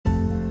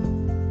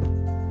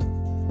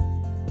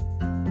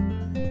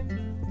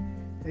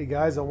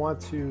guys, I want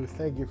to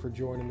thank you for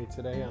joining me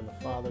today on The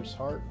Father's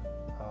Heart.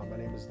 My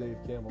name is Dave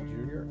Campbell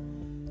Jr.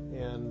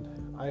 And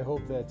I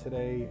hope that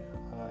today,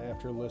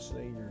 after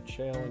listening, you're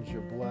challenged, you're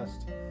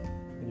blessed,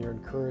 and you're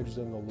encouraged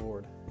in the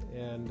Lord.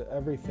 And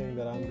everything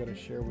that I'm going to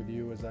share with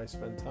you as I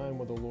spend time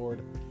with the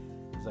Lord,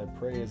 as I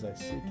pray, as I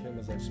seek Him,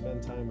 as I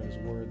spend time in His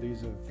Word,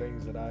 these are the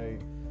things that I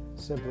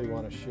simply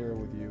want to share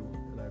with you.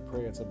 And I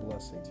pray it's a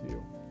blessing to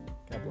you.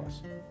 God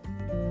bless.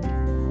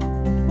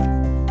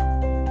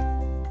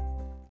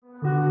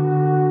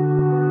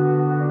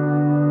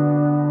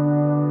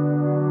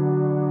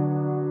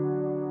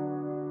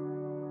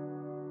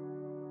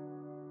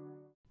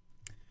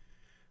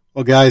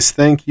 Well, guys,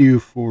 thank you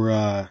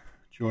for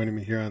joining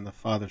me here on the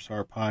Father's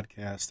Heart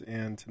podcast.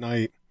 And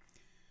tonight,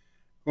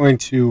 I'm going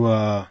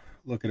to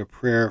look at a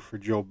prayer for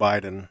Joe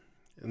Biden.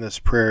 And this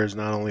prayer is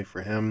not only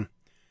for him,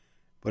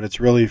 but it's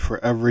really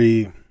for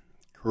every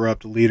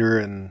corrupt leader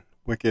and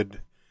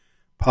wicked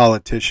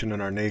politician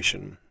in our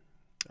nation.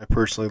 I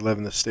personally live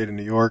in the state of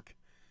New York.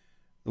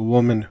 The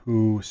woman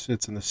who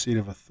sits in the seat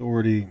of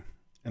authority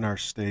in our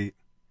state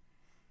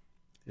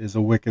is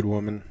a wicked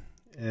woman.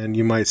 And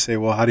you might say,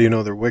 well, how do you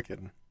know they're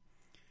wicked?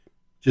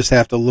 Just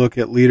have to look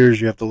at leaders,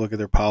 you have to look at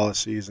their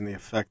policies and the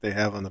effect they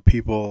have on the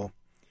people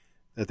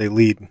that they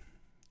lead.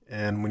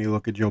 And when you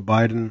look at Joe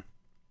Biden,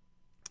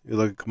 you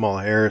look at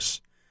Kamala Harris,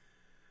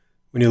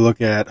 when you look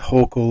at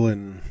Hochul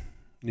in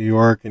New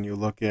York, and you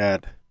look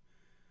at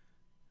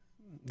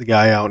the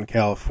guy out in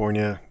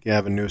California,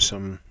 Gavin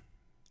Newsom,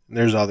 and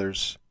there's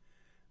others,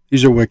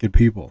 these are wicked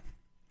people.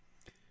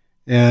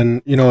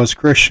 And, you know, as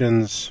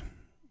Christians,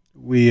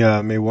 we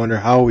may wonder,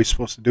 how are we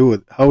supposed to deal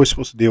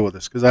with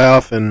this? Because I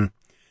often,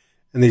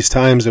 in these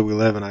times that we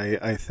live in,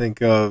 I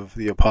think of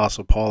the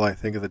Apostle Paul. I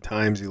think of the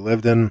times he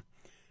lived in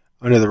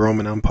under the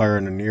Roman Empire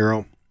under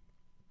Nero.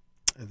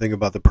 I think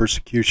about the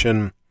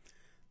persecution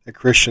that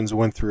Christians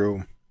went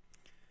through.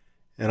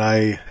 And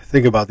I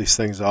think about these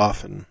things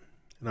often.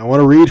 And I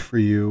want to read for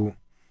you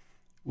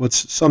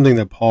what's something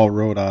that Paul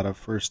wrote out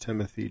of 1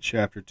 Timothy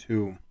chapter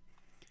 2. And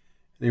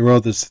he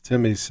wrote this to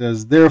Timothy. He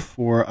says,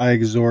 "Therefore I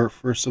exhort,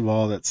 first of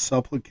all, that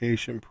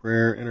supplication,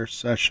 prayer,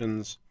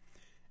 intercessions,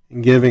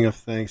 and giving of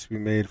thanks be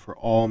made for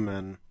all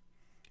men,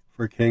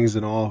 for kings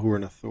and all who are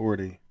in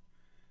authority,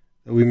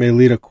 that we may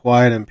lead a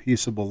quiet and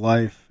peaceable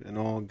life in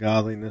all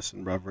godliness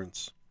and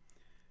reverence.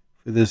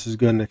 For this is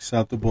good and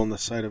acceptable in the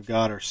sight of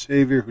God our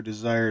Savior, who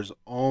desires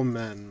all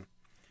men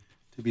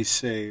to be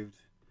saved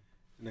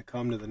and to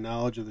come to the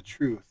knowledge of the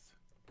truth.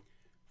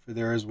 For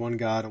there is one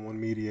God and one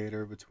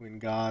mediator between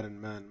God and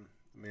men,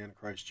 the man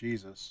Christ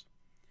Jesus,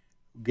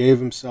 who gave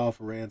himself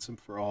a ransom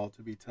for all,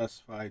 to be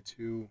testified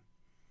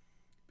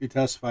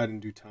in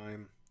due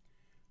time,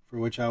 for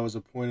which I was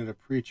appointed a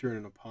preacher and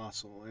an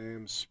apostle. I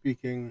am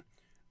speaking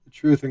the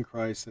truth in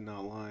Christ and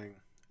not lying,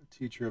 a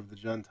teacher of the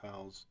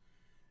Gentiles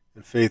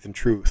in faith and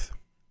truth."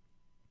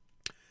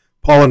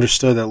 Paul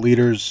understood that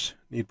leaders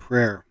need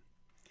prayer.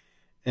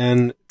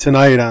 And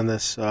tonight on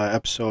this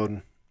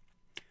episode,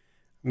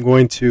 I'm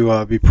going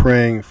to be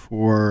praying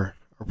for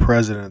our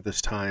president at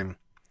this time.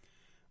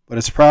 But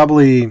it's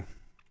probably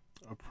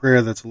a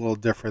prayer that's a little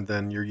different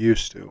than you're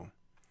used to.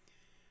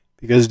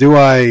 Because do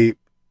I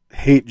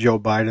hate Joe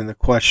Biden?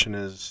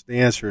 The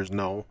answer is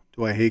no.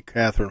 Do I hate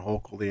Catherine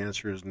Hochul? The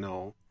answer is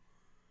no.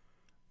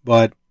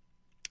 But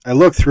I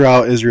look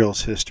throughout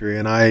Israel's history,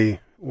 and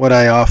what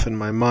I often, in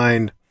my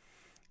mind,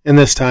 in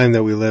this time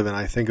that we live in,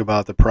 I think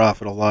about the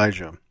prophet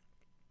Elijah.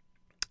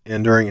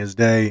 And during his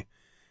day,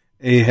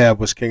 Ahab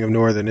was king of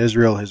northern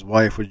Israel. His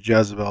wife was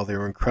Jezebel. They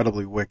were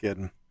incredibly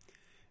wicked.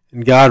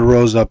 And God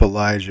rose up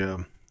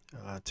Elijah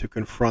to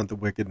confront the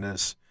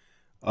wickedness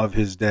of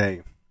his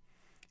day.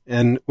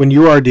 And when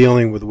you are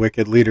dealing with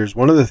wicked leaders,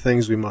 one of the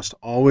things we must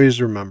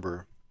always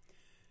remember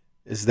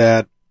is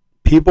that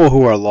people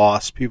who are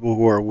lost, people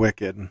who are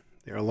wicked,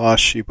 they are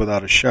lost sheep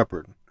without a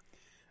shepherd.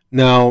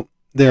 Now,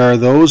 there are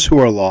those who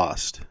are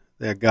lost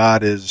that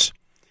God is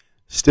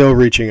still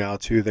reaching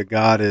out to, that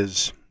God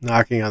is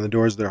knocking on the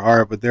doors of their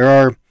heart, but there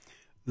are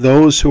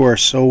those who are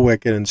so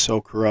wicked and so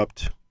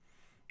corrupt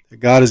that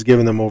God has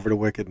given them over to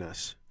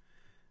wickedness,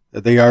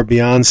 that they are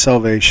beyond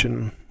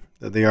salvation,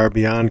 that they are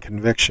beyond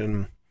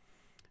conviction,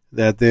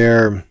 that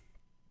their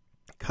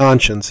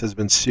conscience has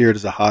been seared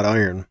as a hot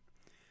iron,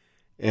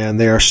 and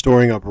they are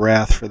storing up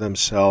wrath for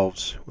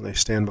themselves when they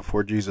stand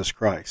before Jesus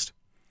Christ.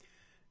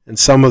 And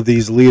some of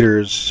these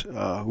leaders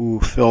who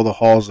fill the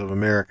halls of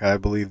America, I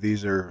believe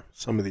these are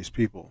some of these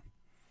people.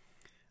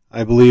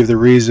 I believe the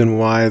reason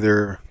why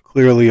they're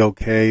clearly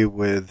okay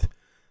with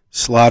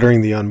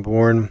slaughtering the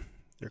unborn,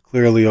 they're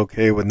clearly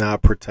okay with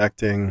not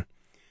protecting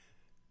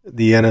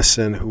the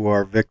innocent who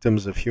are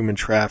victims of human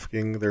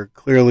trafficking. They're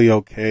clearly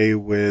okay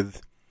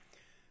with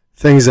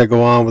things that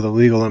go on with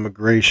illegal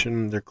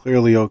immigration. They're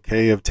clearly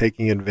okay of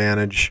taking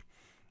advantage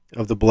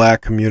of the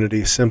black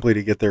community simply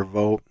to get their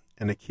vote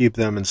and to keep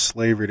them in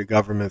slavery to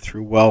government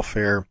through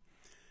welfare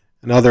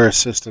and other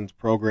assistance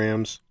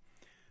programs.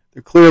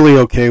 They're clearly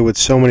okay with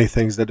so many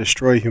things that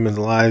destroy human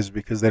lives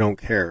because they don't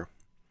care.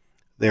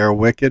 They are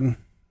wicked.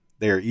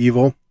 They are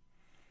evil.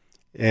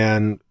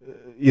 And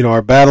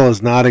our battle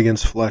is not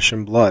against flesh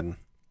and blood.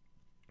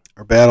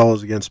 Our battle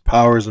is against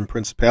powers and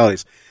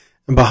principalities.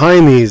 And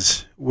behind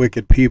these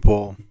wicked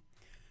people,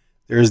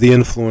 there is the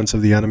influence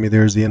of the enemy.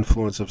 There is the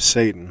influence of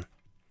Satan.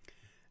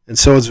 And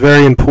so it's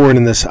very important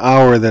in this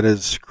hour that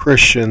as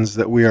Christians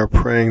that we are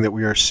praying, that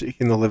we are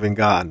seeking the living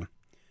God.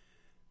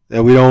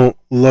 That we don't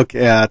look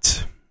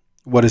at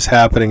what is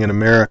happening in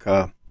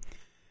America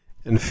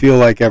and feel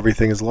like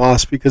everything is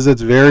lost, because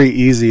it's very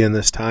easy in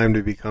this time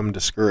to become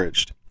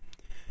discouraged.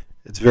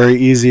 It's very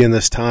easy in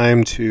this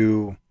time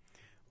to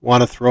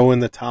want to throw in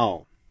the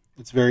towel.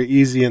 It's very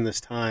easy in this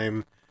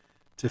time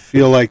to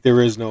feel like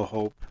there is no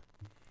hope,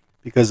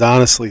 because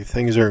honestly,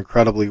 things are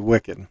incredibly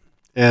wicked.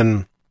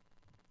 And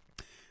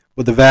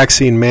with the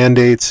vaccine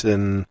mandates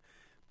and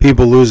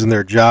people losing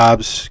their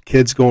jobs,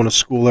 kids going to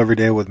school every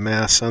day with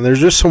masks on, there's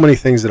just so many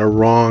things that are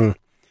wrong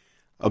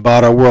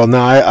about our world.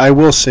 Now, I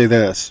will say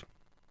this.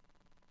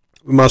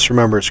 We must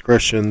remember as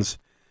Christians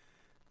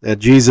that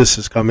Jesus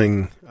is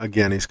coming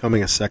again. He's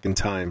coming a second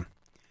time.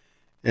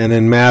 And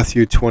in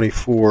Matthew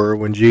 24,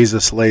 when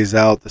Jesus lays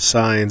out the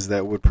signs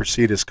that would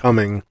precede his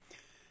coming,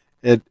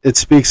 it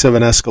speaks of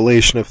an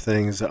escalation of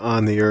things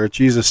on the earth.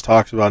 Jesus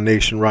talks about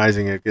nation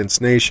rising against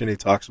nation. He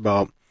talks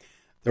about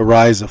the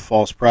rise of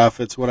false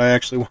prophets. What I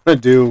actually want to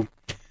do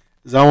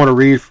is I want to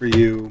read for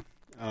you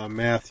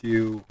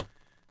Matthew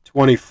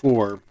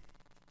 24,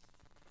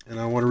 and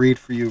I want to read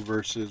for you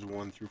verses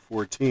 1 through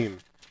 14.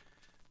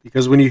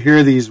 Because when you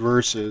hear these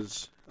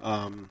verses,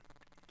 it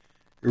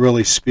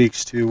really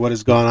speaks to what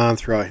has gone on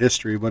throughout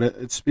history, but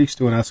it speaks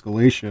to an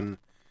escalation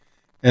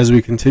as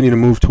we continue to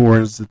move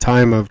towards the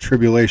time of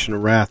tribulation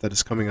and wrath that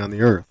is coming on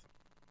the earth.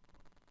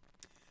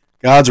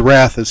 God's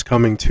wrath is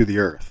coming to the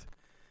earth.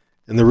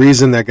 And the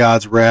reason that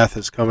God's wrath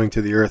is coming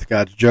to the earth,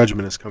 God's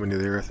judgment is coming to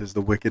the earth, is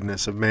the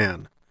wickedness of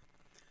man.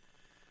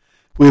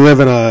 We live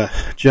in a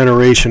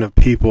generation of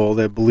people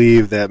that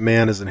believe that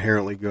man is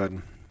inherently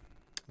good.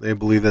 They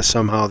believe that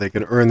somehow they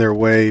can earn their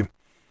way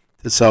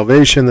to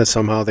salvation, that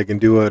somehow they can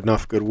do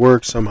enough good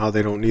work, somehow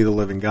they don't need a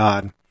living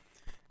God.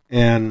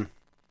 And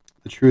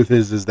the truth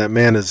is that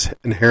man is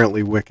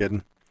inherently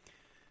wicked,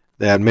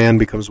 that man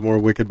becomes more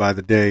wicked by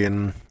the day,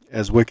 and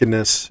as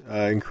wickedness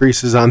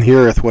increases on the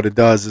earth, what it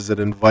does is it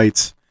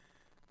invites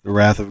the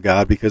wrath of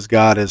God, because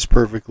God is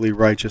perfectly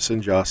righteous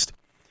and just.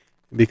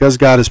 Because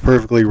God is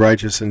perfectly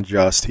righteous and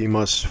just, he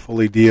must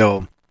fully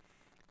deal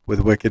with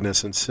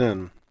wickedness and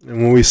sin.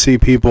 And when we see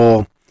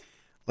people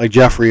like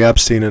Jeffrey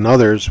Epstein and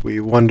others, we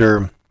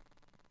wonder,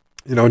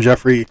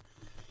 Jeffrey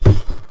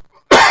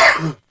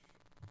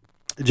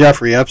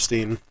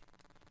Epstein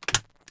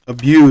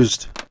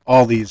abused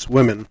all these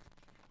women,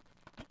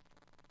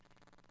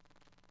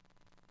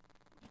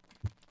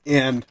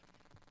 and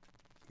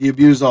he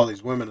abused all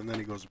these women, and then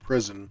he goes to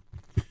prison,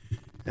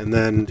 and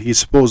then he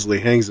supposedly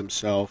hangs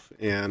himself,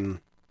 and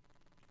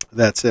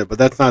that's it. But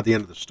that's not the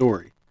end of the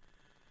story.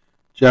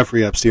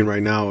 Jeffrey Epstein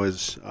right now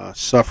is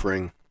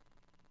suffering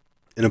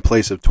in a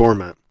place of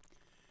torment,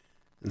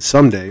 and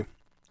someday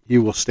he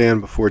will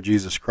stand before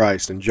Jesus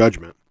Christ in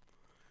judgment,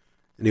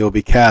 and he will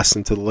be cast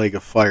into the lake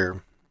of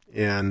fire,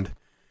 and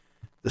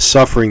the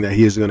suffering that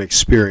he is going to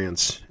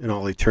experience in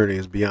all eternity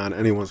is beyond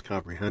anyone's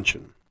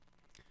comprehension.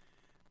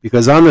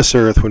 Because on this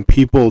earth, when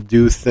people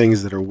do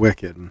things that are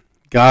wicked,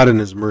 God in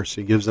his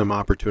mercy gives them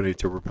opportunity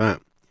to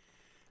repent.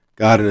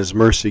 God in his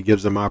mercy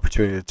gives them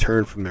opportunity to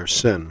turn from their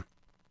sin.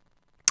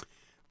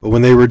 But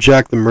when they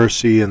reject the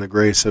mercy and the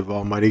grace of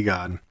Almighty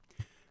God,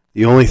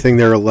 the only thing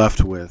they're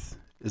left with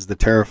is the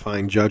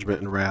terrifying judgment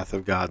and wrath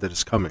of God that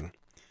is coming.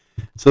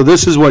 So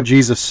this is what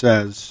Jesus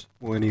says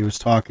when he was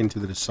talking to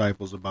the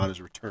disciples about his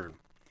return.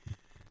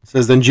 It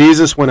says, "Then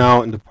Jesus went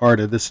out and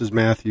departed." This is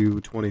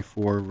Matthew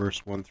 24,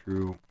 verse 1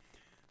 through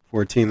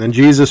 14. "Then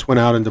Jesus went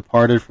out and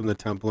departed from the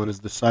temple, and his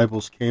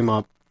disciples came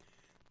up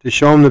to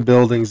show him the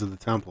buildings of the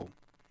temple.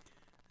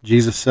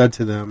 Jesus said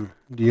to them,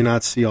 'Do you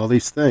not see all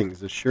these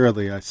things?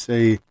 Assuredly, I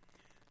say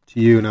to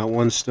you, not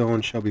one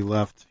stone shall be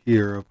left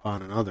here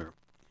upon another,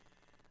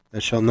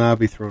 that shall not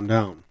be thrown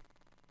down.'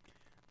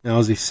 Now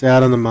as he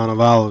sat on the Mount of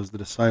Olives, the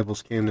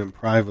disciples came to him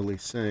privately,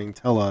 saying,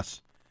 'Tell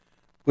us,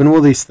 when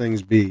will these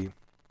things be?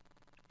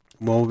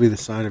 And what will be the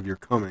sign of your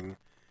coming,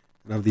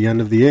 and of the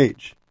end of the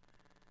age?'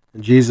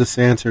 And Jesus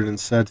answered and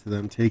said to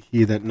them, 'Take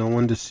heed that no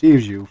one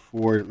deceives you,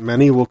 for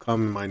many will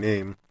come in my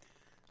name,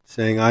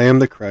 saying, I am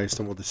the Christ,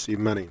 and will deceive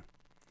many.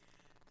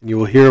 And you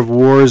will hear of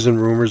wars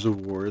and rumors of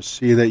wars.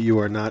 See that you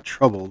are not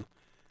troubled,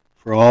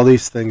 for all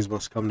these things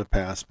must come to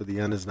pass, but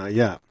the end is not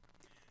yet.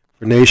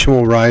 For nation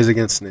will rise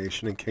against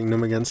nation, and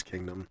kingdom against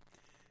kingdom,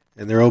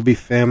 and there will be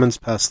famines,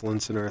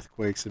 pestilence, and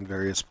earthquakes in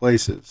various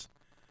places.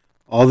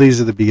 All these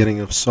are the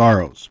beginning of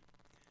sorrows.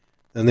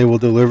 Then they will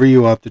deliver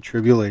you up to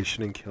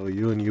tribulation and kill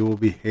you, and you will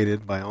be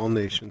hated by all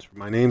nations for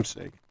my name's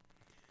sake.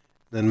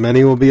 Then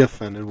many will be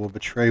offended, will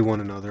betray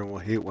one another, and will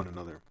hate one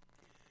another.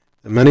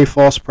 And many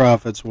false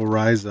prophets will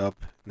rise up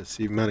and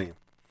deceive many.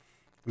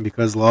 And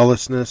because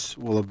lawlessness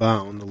will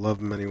abound, the love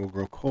of many will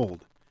grow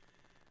cold.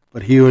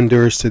 But he who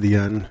endures to the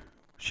end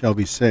shall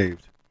be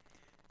saved.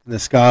 And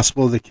this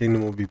gospel of the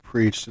kingdom will be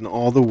preached in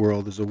all the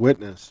world as a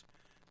witness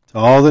to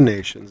all the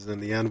nations, then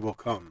the end will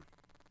come.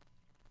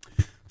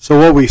 So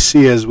what we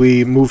see as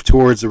we move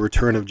towards the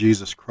return of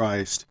Jesus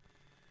Christ,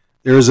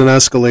 there is an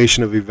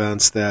escalation of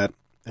events that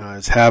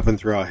has happened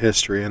throughout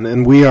history. And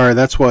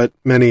that's what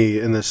many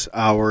in this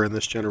hour, in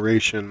this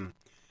generation,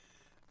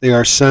 they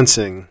are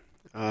sensing.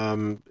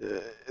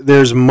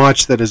 There's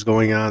much that is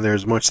going on.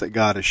 There's much that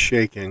God is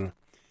shaking.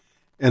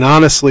 And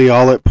honestly,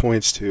 all it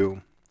points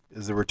to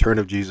is the return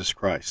of Jesus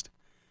Christ.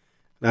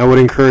 And I would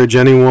encourage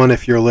anyone,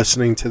 if you're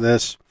listening to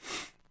this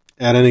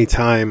at any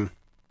time,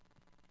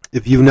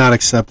 if you've not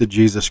accepted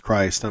Jesus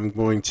Christ, I'm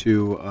going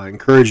to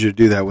encourage you to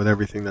do that with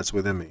everything that's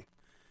within me.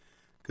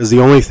 Because the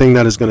only thing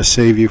that is going to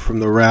save you from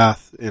the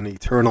wrath and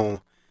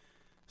eternal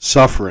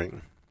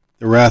suffering,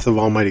 the wrath of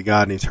Almighty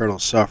God and eternal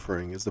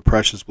suffering, is the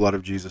precious blood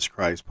of Jesus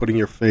Christ, putting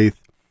your faith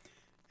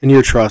and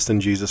your trust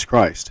in Jesus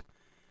Christ.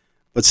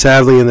 But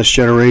sadly, in this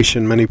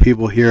generation, many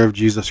people hear of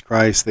Jesus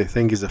Christ. They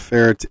think he's a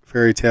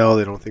fairy tale.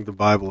 They don't think the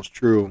Bible is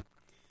true.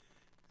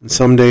 And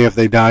someday, if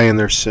they die in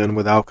their sin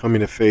without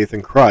coming to faith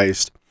in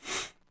Christ,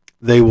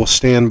 they will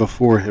stand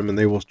before him and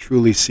they will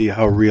truly see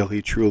how real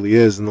he truly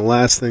is. And the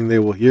last thing they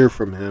will hear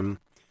from him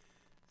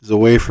is,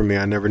 "Away from me,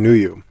 I never knew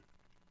you."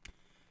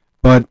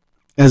 But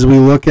as we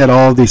look at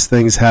all these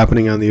things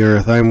happening on the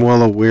earth, I am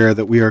well aware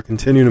that we are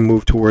continuing to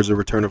move towards the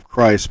return of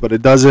Christ. But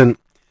it doesn't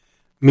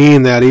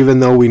mean that even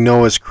though we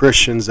know as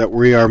Christians that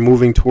we are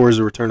moving towards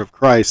the return of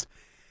Christ,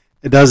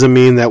 it doesn't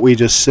mean that we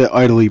just sit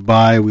idly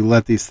by, we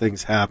let these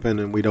things happen,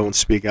 and we don't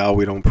speak out,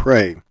 we don't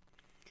pray.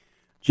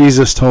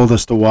 Jesus told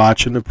us to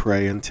watch and to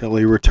pray until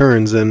he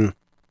returns. And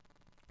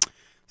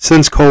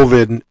since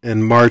COVID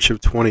in March of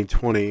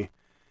 2020,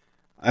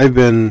 I've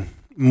been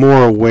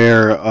more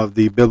aware of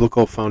the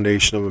biblical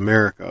foundation of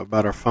America,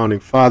 about our founding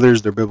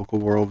fathers, their biblical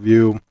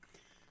worldview,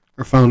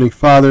 our founding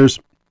fathers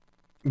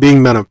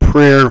being men of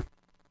prayer.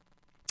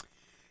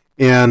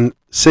 And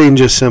Satan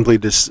just simply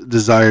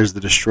desires to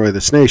destroy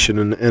this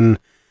nation. And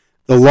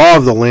the law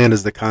of the land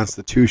is the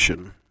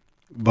Constitution.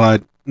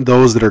 But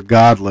those that are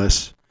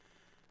godless,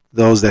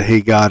 those that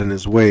hate God and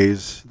his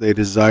ways, they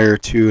desire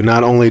to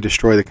not only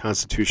destroy the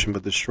Constitution,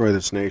 but destroy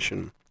this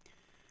nation.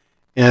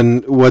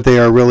 And what they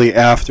are really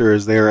after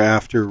is they are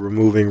after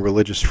removing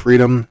religious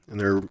freedom, and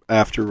they're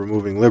after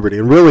removing liberty.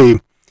 And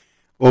really,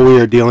 what we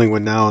are dealing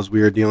with now is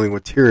we are dealing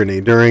with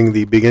tyranny. During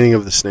the beginning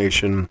of this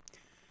nation,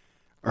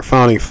 our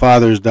founding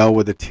fathers dealt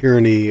with the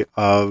tyranny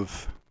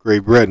of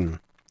Great Britain.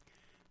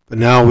 But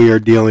now we are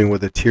dealing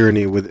with a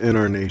tyranny within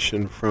our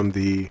nation from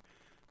the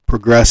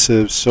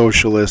progressive,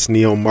 socialist,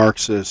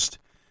 neo-Marxist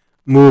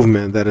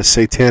movement that is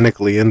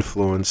satanically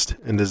influenced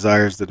and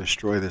desires to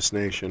destroy this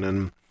nation.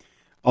 And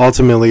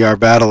ultimately, our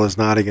battle is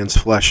not against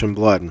flesh and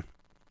blood.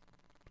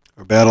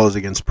 Our battle is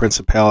against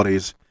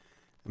principalities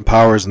and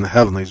powers in the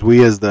heavenlies.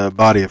 We, as the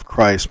body of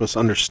Christ, must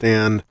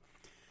understand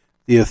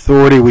the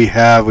authority we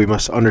have. We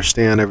must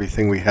understand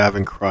everything we have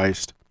in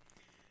Christ.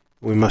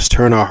 We must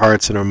turn our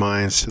hearts and our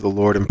minds to the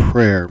Lord in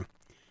prayer.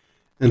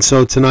 And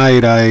so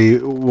tonight I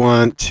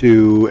want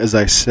to, as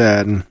I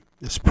said,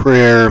 this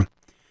prayer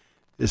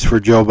is for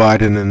Joe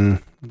Biden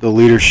and the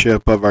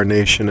leadership of our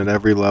nation at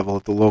every level,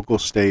 at the local,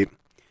 state,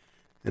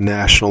 and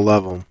national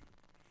level.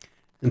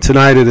 And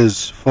tonight it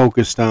is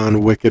focused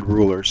on wicked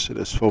rulers. It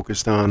is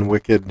focused on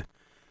wicked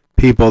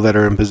people that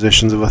are in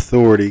positions of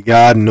authority.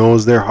 God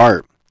knows their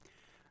heart.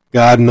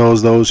 God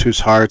knows those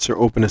whose hearts are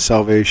open to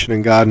salvation,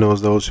 and God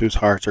knows those whose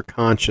hearts are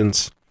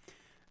conscience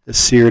is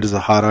seared as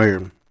a hot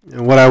iron.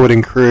 And what I would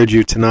encourage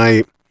you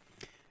tonight,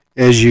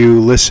 as you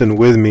listen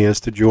with me,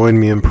 is to join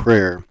me in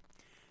prayer.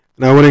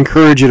 And I would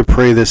encourage you to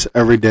pray this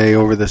every day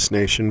over this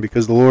nation,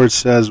 because the Lord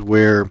says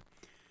where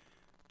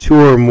two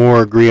or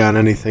more agree on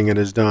anything, it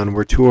is done.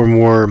 Where two or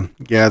more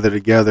gather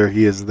together,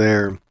 he is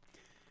there.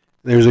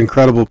 There's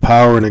incredible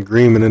power in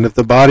agreement. And if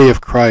the body of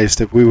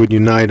Christ, if we would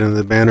unite under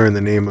the banner in the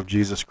name of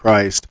Jesus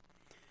Christ,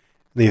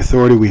 the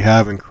authority we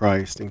have in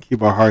Christ, and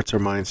keep our hearts, our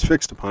minds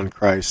fixed upon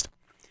Christ,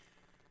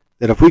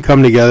 that if we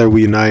come together,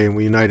 we unite, and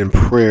we unite in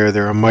prayer,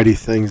 there are mighty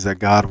things that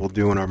God will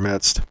do in our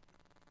midst.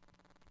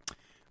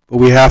 But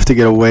we have to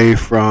get away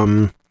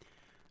from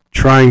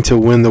trying to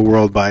win the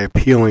world by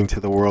appealing to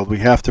the world. We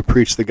have to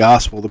preach the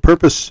gospel. The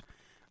purpose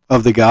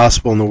of the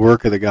gospel and the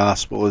work of the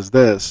gospel is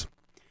this: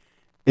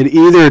 it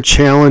either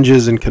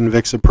challenges and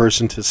convicts a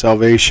person to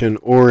salvation,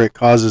 or it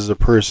causes a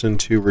person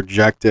to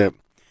reject it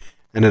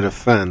and it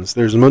offends.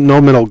 There's no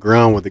middle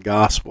ground with the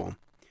gospel.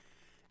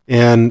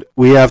 And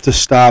we have to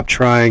stop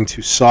trying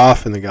to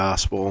soften the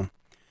gospel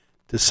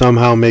to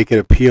somehow make it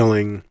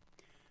appealing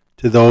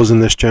to those in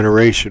this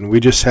generation.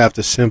 We just have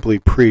to simply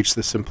preach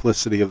the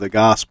simplicity of the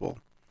gospel.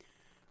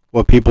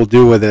 What people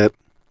do with it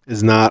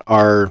is not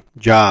our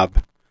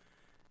job.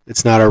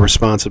 It's not our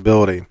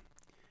responsibility.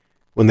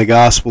 When the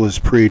gospel is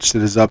preached,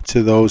 it is up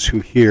to those who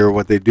hear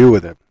what they do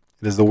with it.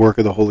 It is the work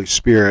of the Holy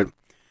Spirit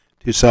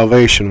to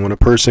salvation. When a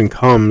person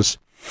comes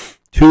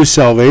to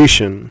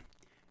salvation,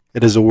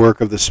 it is a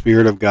work of the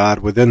Spirit of God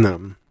within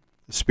them.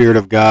 The Spirit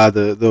of God,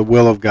 the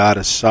will of God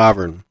is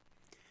sovereign.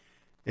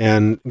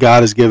 And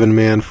God has given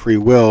man free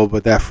will,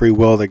 but that free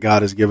will that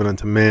God has given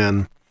unto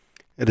man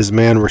It is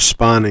man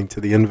responding to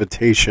the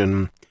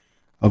invitation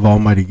of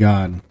Almighty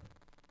God.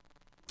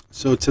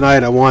 So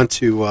tonight I want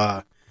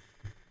to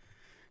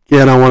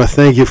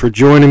thank you for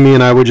joining me,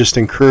 and I would just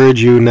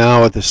encourage you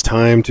now at this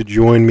time to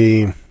join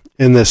me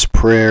in this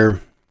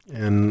prayer.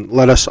 And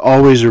let us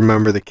always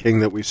remember the King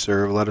that we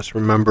serve. Let us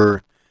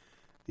remember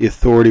the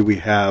authority we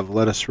have.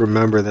 Let us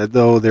remember that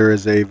though there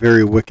is a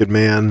very wicked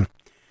man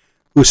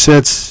who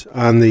sits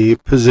on the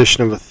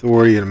position of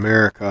authority in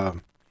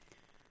America,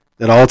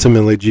 that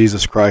ultimately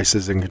Jesus Christ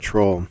is in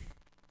control.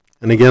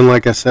 And again,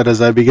 like I said,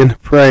 as I begin to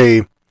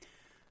pray,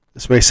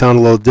 this may sound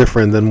a little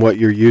different than what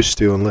you're used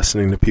to in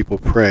listening to people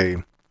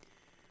pray.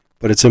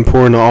 But it's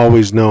important to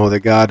always know that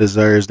God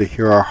desires to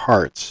hear our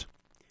hearts.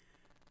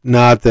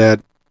 Not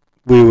that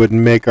we would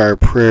make our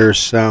prayers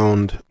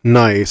sound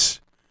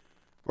nice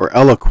or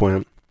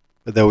eloquent,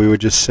 but that we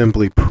would just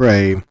simply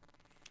pray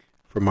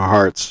from our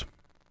hearts.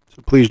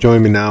 So please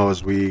join me now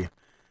as we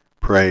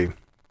pray.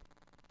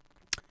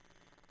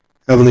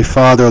 Heavenly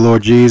Father,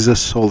 Lord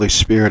Jesus, Holy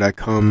Spirit, I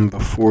come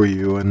before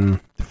you.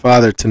 And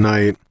Father,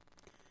 tonight,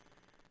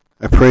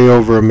 I pray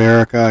over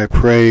America. I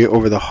pray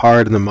over the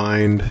heart and the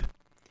mind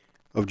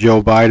of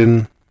Joe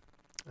Biden.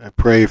 I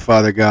pray,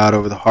 Father God,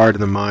 over the heart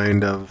and the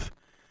mind of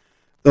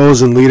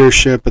those in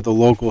leadership at the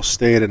local,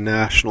 state, and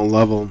national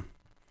level.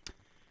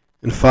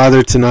 And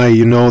Father, tonight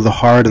you know the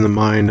heart and the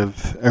mind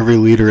of every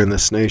leader in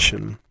this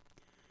nation.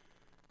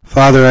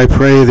 Father, I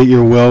pray that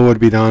your will would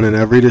be done in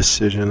every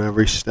decision,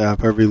 every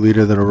step, every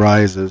leader that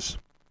arises.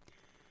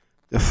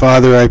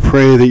 Father, I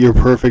pray that your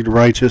perfect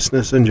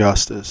righteousness and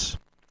justice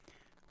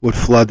would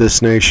flood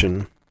this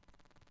nation.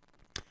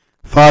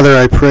 Father,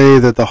 I pray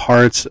that the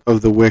hearts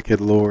of the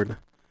wicked, Lord,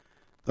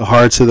 the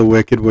hearts of the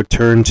wicked would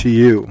turn to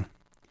you.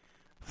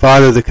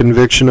 Father, the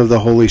conviction of the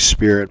Holy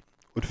Spirit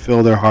would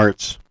fill their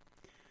hearts.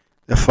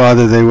 That,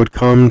 Father, they would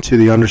come to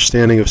the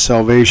understanding of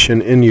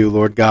salvation in you,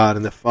 Lord God,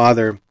 and that,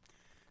 Father,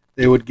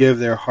 they would give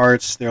their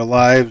hearts, their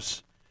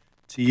lives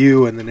to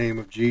you in the name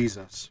of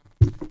Jesus.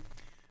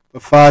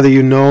 But, Father,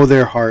 you know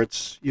their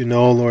hearts. You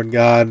know, Lord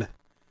God,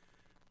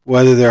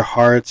 whether their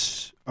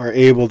hearts are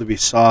able to be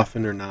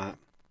softened or not.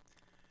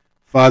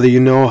 Father, you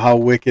know how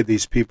wicked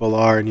these people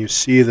are, and you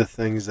see the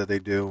things that they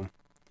do.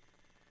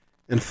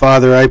 And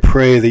Father, I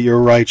pray that your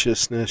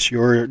righteousness,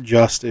 your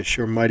justice,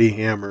 your mighty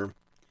hammer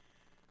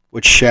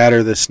would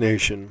shatter this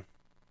nation.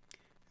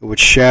 It would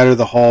shatter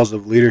the halls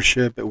of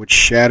leadership. It would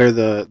shatter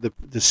the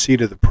seat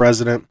of the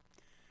president.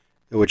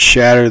 It would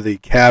shatter the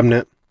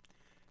cabinet.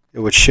 It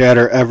would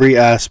shatter every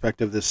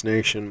aspect of this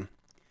nation.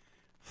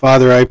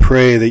 Father, I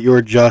pray that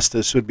your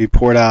justice would be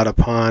poured out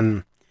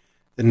upon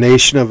the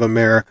nation of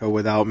America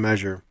without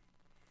measure.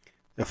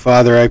 That,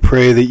 Father, I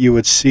pray that you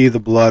would see the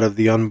blood of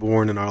the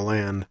unborn in our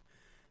land.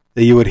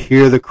 That you would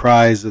hear the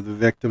cries of the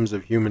victims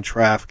of human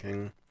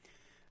trafficking.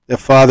 That,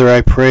 Father,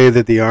 I pray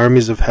that the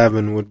armies of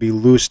heaven would be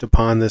loosed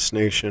upon this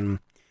nation,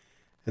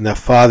 and that,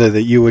 Father,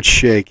 that you would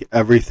shake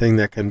everything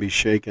that can be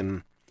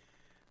shaken.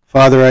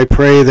 Father, I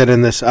pray that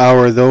in this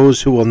hour,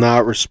 those who will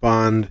not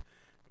respond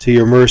to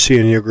your mercy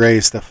and your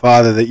grace, that,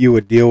 Father, that you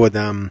would deal with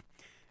them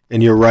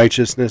in your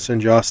righteousness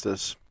and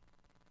justice.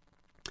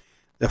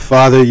 That,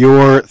 Father,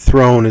 your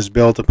throne is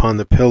built upon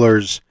the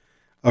pillars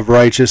of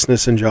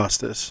righteousness and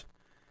justice.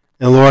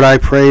 And Lord, I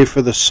pray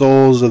for the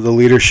souls of the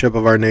leadership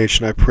of our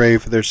nation. I pray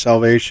for their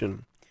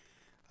salvation.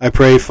 I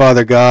pray,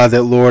 Father God,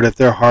 that, Lord, if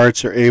their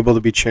hearts are able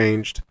to be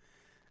changed,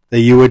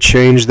 that you would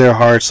change their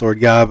hearts, Lord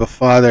God. But,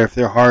 Father, if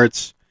their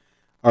hearts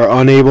are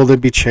unable to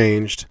be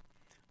changed,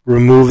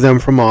 remove them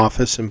from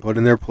office and put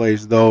in their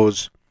place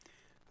those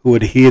who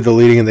would heed the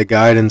leading and the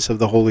guidance of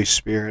the Holy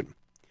Spirit.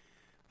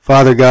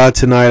 Father God,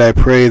 tonight I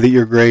pray that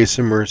your grace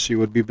and mercy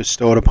would be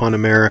bestowed upon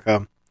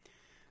America.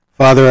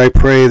 Father, I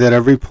pray that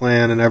every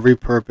plan and every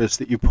purpose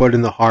that you put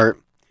in the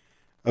heart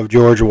of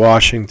George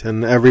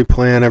Washington, every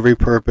plan, every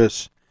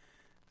purpose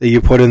that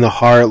you put in the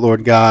heart,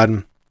 Lord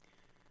God,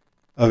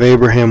 of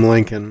Abraham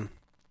Lincoln,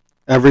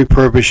 every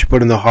purpose you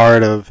put in the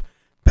heart of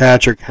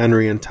Patrick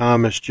Henry and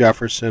Thomas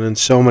Jefferson and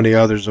so many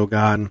others, oh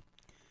God,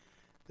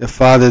 that,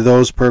 Father,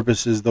 those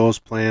purposes, those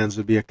plans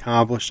would be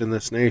accomplished in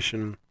this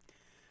nation.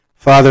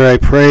 Father, I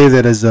pray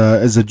that as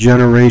a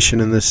generation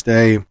in this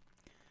day,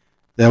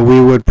 that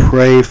we would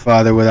pray,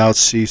 Father, without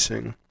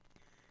ceasing.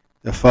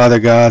 That, Father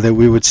God, that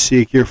we would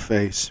seek your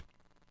face.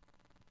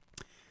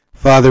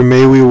 Father,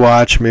 may we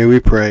watch, may we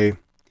pray.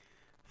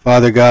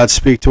 Father God,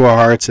 speak to our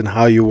hearts and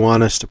how you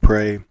want us to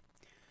pray.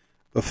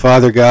 But,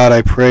 Father God,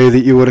 I pray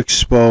that you would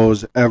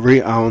expose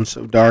every ounce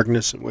of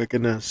darkness and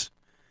wickedness.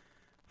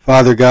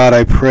 Father God,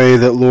 I pray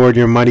that, Lord,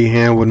 your mighty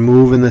hand would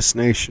move in this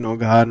nation, O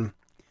God.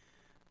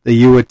 That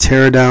you would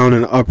tear down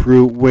and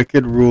uproot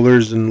wicked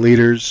rulers and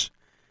leaders.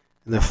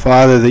 And that,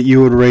 Father, that you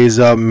would raise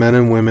up men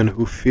and women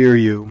who fear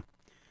you,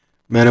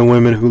 men and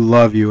women who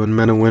love you, and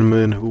men and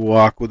women who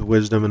walk with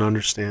wisdom and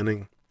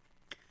understanding.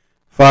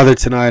 Father,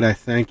 tonight I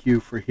thank you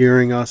for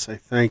hearing us. I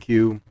thank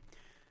you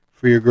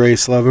for your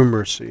grace, love, and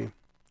mercy.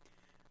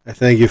 I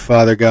thank you,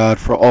 Father God,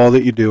 for all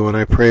that you do, and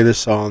I pray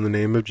this all in the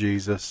name of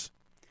Jesus.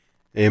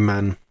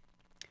 Amen.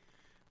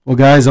 Well,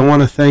 guys, I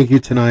want to thank you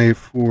tonight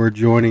for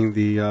joining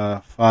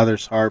the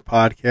Father's Heart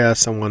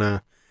podcast. I want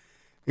to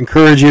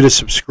encourage you to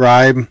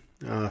subscribe.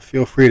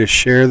 Feel free to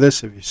share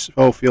this if you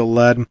so feel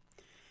led. And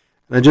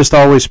I just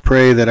always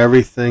pray that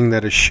everything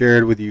that is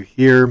shared with you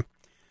here,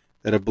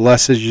 that it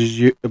blesses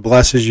you,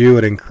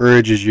 it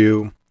encourages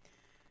you,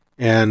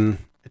 and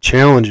it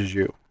challenges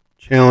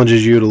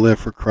you to live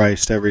for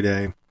Christ every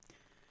day.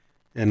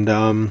 And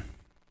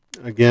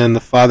again, the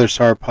Father's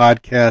Heart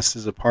podcast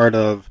is a part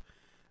of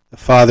the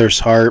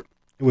Father's Heart,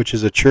 which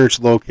is a church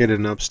located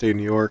in upstate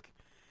New York.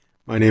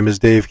 My name is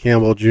Dave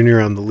Campbell Jr.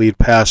 I'm the lead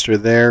pastor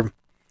there.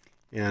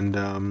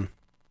 And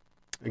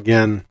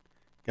again,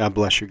 God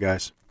bless you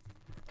guys.